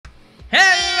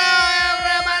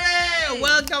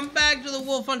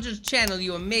Wolf HunterZ channel,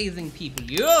 you amazing people.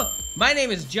 My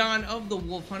name is Jon of the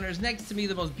Wolf HunterZ. Next to me,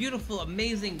 the most beautiful,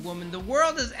 amazing woman the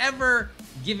world has ever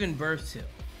given birth to.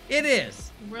 It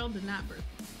is. The world did not birth.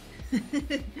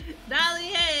 Dolly,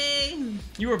 hey!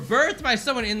 You were birthed by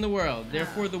someone in the world,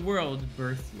 therefore the world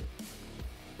birthed you.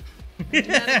 I do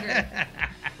not agree.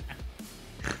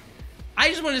 I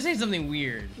just wanted to say something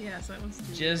weird. Yes, that was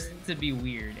just weird. to be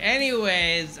weird.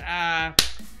 Anyways, what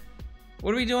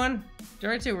are we doing? Did I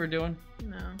already say what we're doing?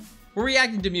 No. We're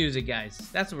reacting to music, guys.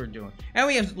 That's what we're doing. And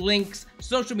we have links,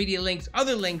 social media links,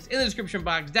 other links in the description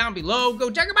box down below.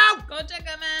 Go check them out! Go check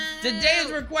them out!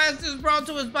 Today's request is brought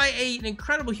to us by an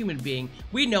incredible human being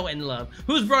we know and love,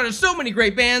 who's brought us so many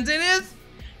great bands. It is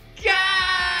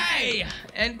Kai!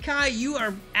 And Kai, you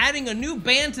are adding a new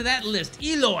band to that list,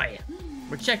 Eloy.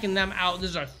 We're checking them out.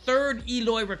 This is our third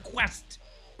Eloy request.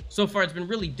 So far, it's been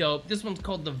really dope. This one's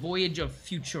called The Voyage of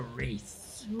Future Race.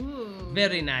 Ooh.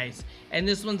 Very nice. And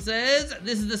this one says,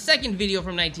 this is the second video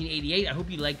from 1988. I hope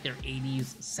you like their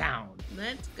 80s sound.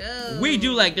 Let's go. We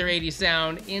do like their 80s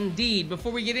sound, indeed.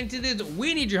 Before we get into this,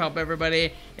 we need your help,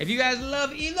 everybody. If you guys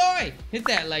love Eloy, hit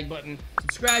that like button,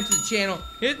 subscribe to the channel,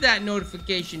 hit that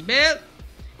notification bell,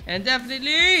 and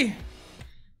definitely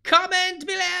comment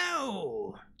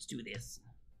below. Let's do this.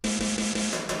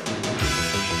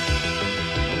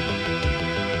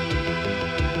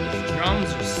 These drums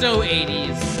are so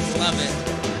 80s. Love it.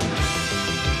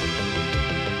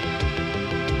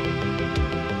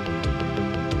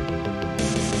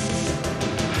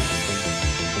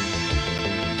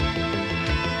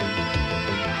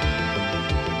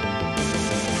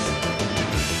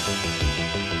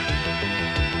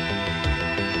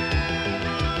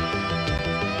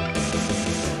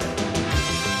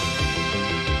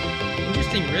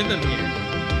 Rhythm here.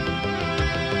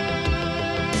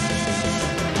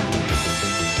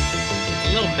 It's a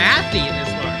little mathy in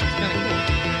this part. It's kind of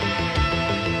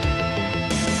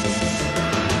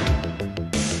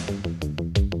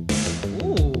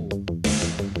cool. Ooh.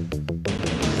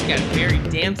 It's got very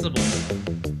danceable.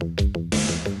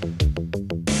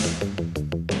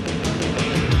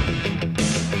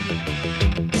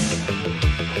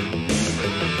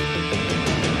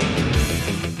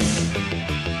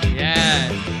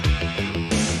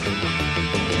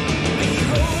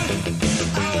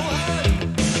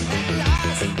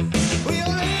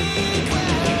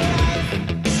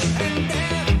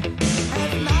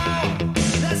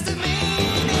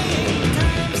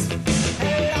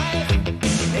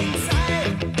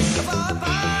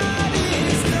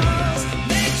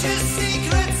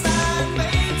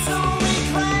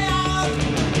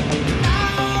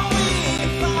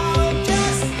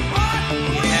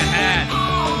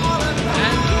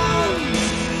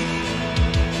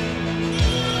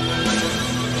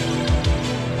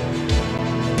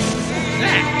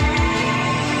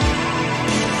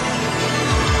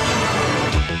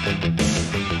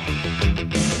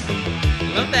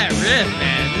 Love that riff,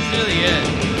 man. This is really good.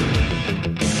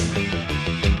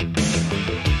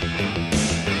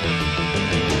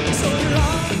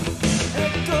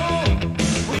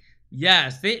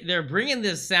 Yes, they're bringing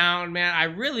this sound, man. I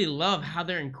really love how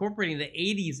they're incorporating the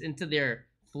 80s into their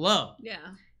flow. Yeah.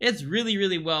 It's really,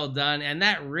 really well done. And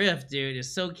that riff, dude,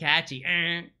 is so catchy.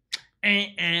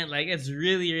 Like, it's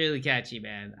really, really catchy,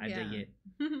 man. I dig it.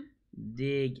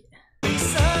 Dig. We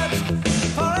searched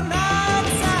for an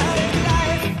outside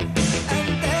life,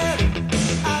 and there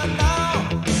I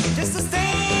know just a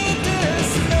status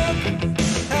look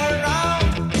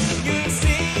around. You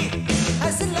see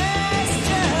a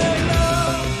celestial glow.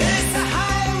 There's a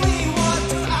highway walk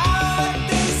to our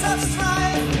days of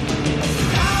strife.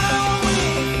 Now we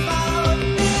found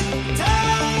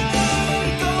eternal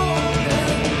golden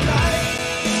light.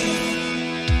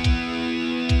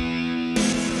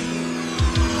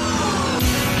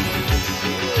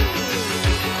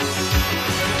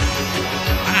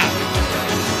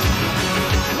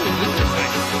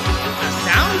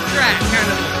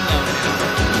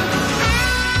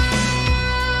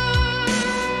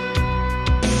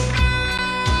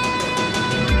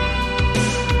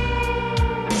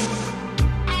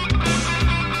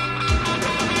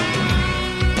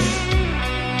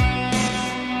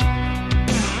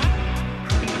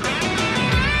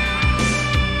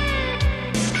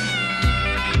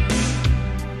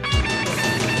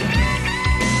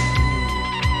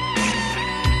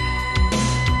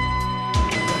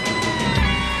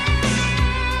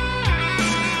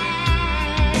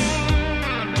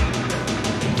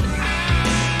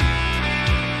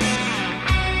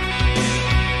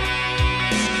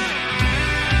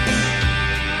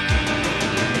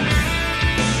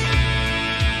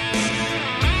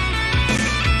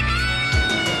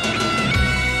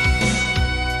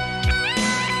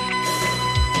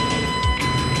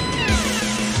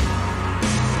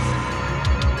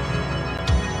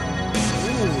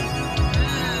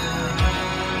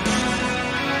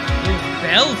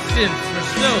 bell synths were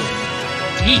so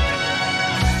deep.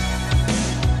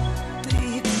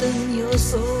 Deep in your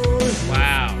soul.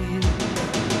 Wow.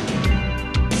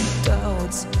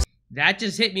 Doubts. That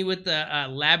just hit me with the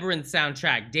Labyrinth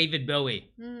soundtrack, David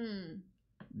Bowie.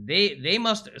 They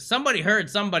must, somebody heard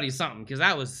something,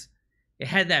 because it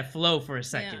had that flow for a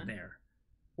second there.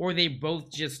 Or they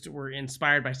both just were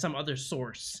inspired by some other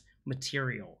source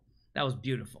material. That was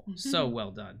beautiful. So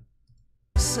well done.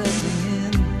 Settling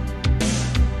in.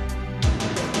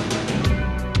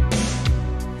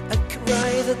 A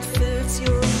cry that fills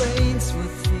your veins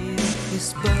with fear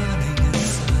is burning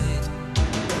inside.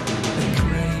 A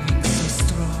craving so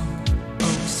strong,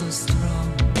 oh so strong,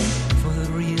 for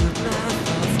the real path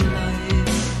of life.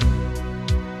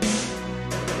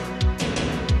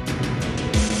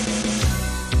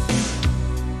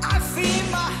 I feel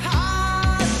my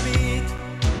heart beat,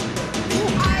 the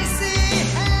icy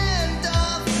hand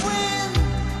of wind,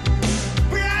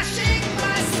 brushing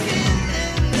my skin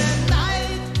in the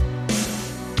night.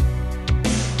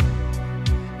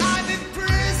 I'm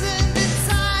imprisoned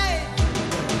inside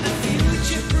a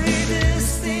future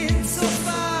predestined so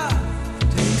far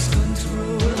takes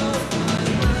control of my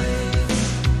life.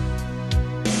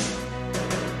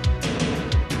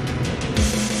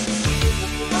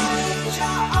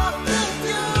 Voyager of the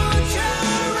future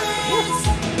is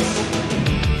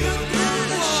you build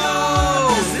the show.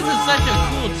 This is such a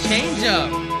cool change-up.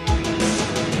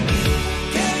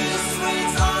 Chaos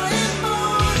reigns on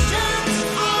emotions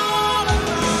all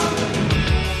around.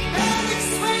 Panic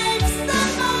sweeps the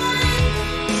mind,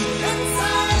 and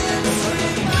silence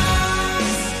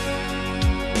rebounds,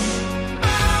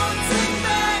 bouncing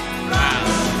back from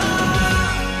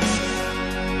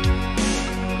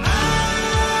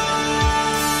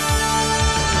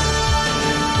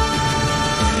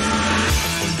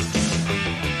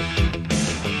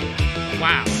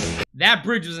Wow. That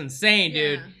bridge was insane,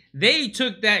 dude. Yeah. They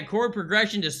took that chord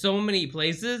progression to so many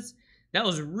places. That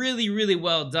was really, really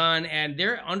well done. And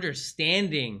their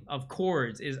understanding of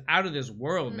chords is out of this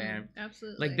world, man.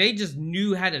 Absolutely. Like, they just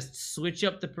knew how to switch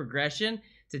up the progression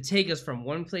to take us from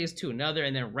one place to another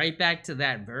and then right back to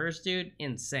that verse, dude.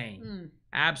 Insane.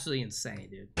 Absolutely insane,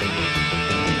 dude.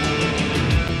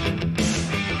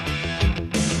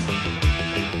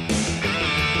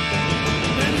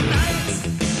 When nights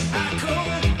are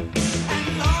cold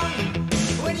and long,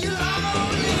 when you're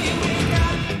lonely, wake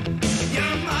up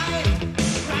your mind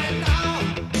right now.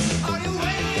 On your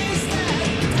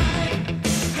wasted time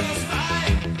goes by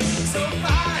so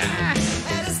fast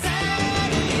at a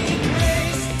steady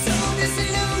pace. So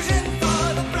disillusioned for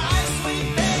the price we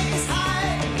pay is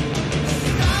high.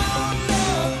 Don't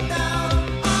look down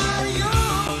on your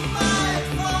mind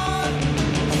for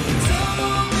so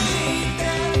many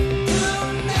dead to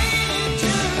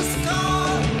nature's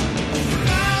call.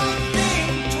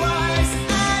 Think twice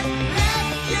and let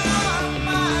your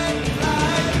mind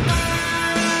fly by.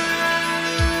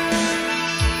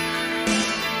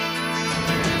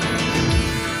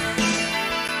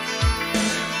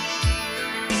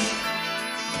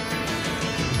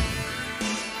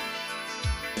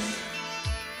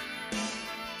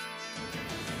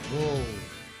 Whoa.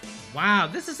 Wow,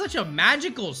 this is such a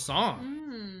magical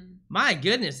song. My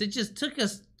goodness, it just took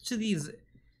us to these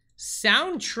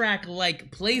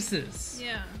soundtrack-like places.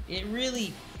 Yeah. It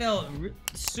really felt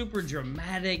super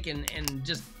dramatic and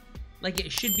just like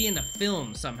it should be in a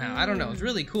film somehow. I don't know. It's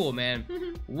really cool, man.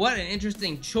 What an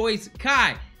interesting choice.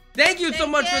 Kai, thank you so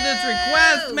much for this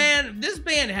request, man. This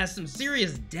band has some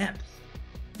serious depth.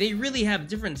 They really have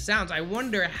different sounds. I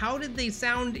wonder, how did they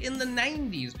sound in the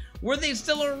 90s? Were they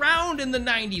still around in the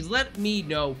 90s? Let me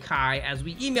know, Kai, as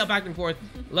we email back and forth.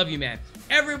 Love you, man.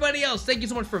 Everybody else, thank you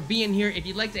so much for being here. If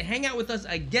you'd like to hang out with us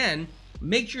again,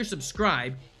 make sure you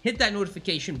subscribe, hit that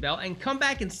notification bell, and come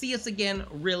back and see us again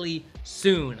really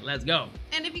soon. Let's go.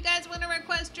 And if you guys want to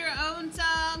request your own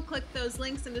song, click those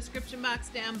links in the description box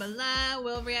down below.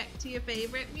 We'll react to your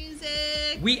favorite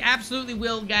music. We absolutely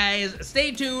will, guys. Stay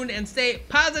tuned and stay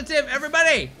positive,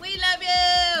 everybody. We love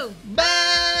you.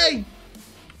 Bye.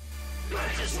 I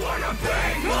just wanna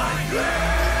bang my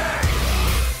head.